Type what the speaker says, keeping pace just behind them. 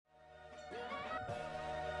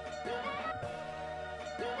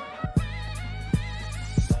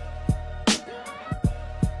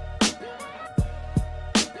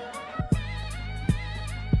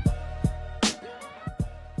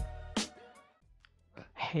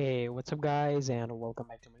Hey, what's up guys, and welcome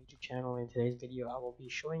back to my YouTube channel. In today's video I will be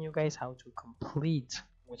showing you guys how to complete,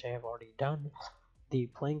 which I have already done, the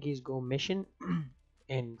Plankies Go mission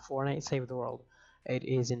in Fortnite Save the World. It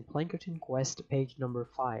is in Plankerton Quest page number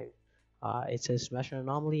 5. It says smash an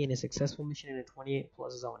anomaly in a successful mission in a 28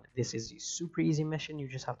 plus zone. This is a super easy mission. You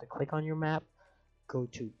just have to click on your map, go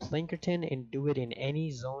to Plankerton, and do it in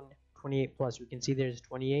any zone 28 plus. You can see there's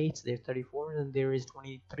 28s, there's 34s, and there is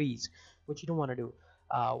 23s, which you don't want to do.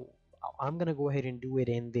 uh, I'm gonna go ahead and do it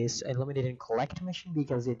in this eliminate and collect mission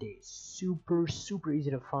because it is super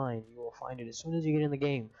easy to find. You will find it as soon as you get in the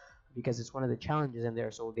game because it's one of the challenges in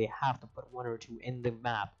there, so they have to put one or two in the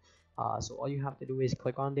map. So all you have to do is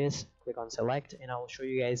click on this, click on select, and I will show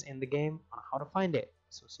you guys in the game on how to find it.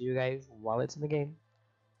 So see you guys while it's in the game.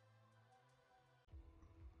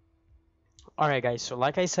 Alright guys, so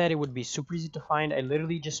like I said, it would be super easy to find. I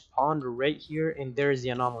literally just spawned right here and there's the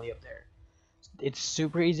anomaly up there. It's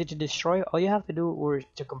super easy to destroy. All you have to do, or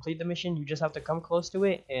to complete the mission, you just have to come close to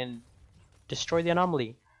it and destroy the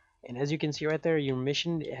anomaly. And as you can see right there, your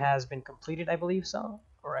mission has been completed, I believe so,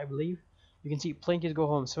 or I believe. You can see Plankies Go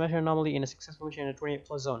Home, smash an anomaly in a successful mission in a 28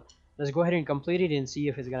 plus zone. Let's go ahead and complete it and see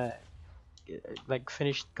if it's gonna like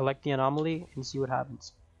finish collect the anomaly and see what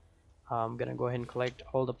happens. I'm gonna go ahead and collect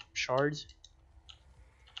all the shards.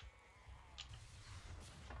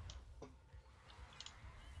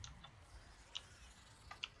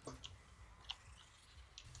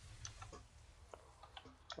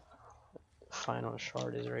 Final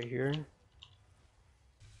shard is right here.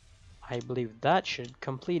 I believe that should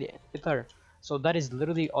complete it. There. So that is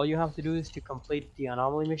literally all you have to do is to complete the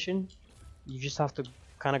anomaly mission. You just have to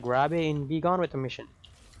kind of grab it and be gone with the mission.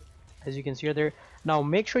 As you can see right there. Now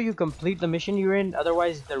make sure you complete the mission you're in,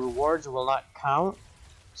 otherwise the rewards will not count.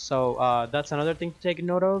 So that's another thing to take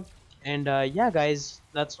note of. And yeah guys,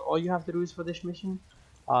 that's all you have to do is for this mission.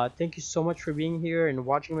 Thank you so much for being here and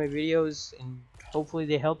watching my videos, and hopefully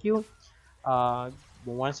they help you.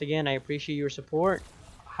 Once again, I appreciate your support.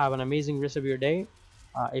 Have an amazing rest of your day.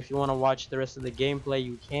 If you want to watch the rest of the gameplay,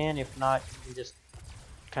 you can. If not, you can just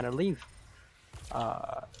kind of leave.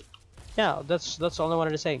 Yeah, that's all I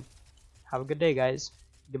wanted to say. Have a good day, guys.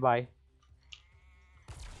 Goodbye.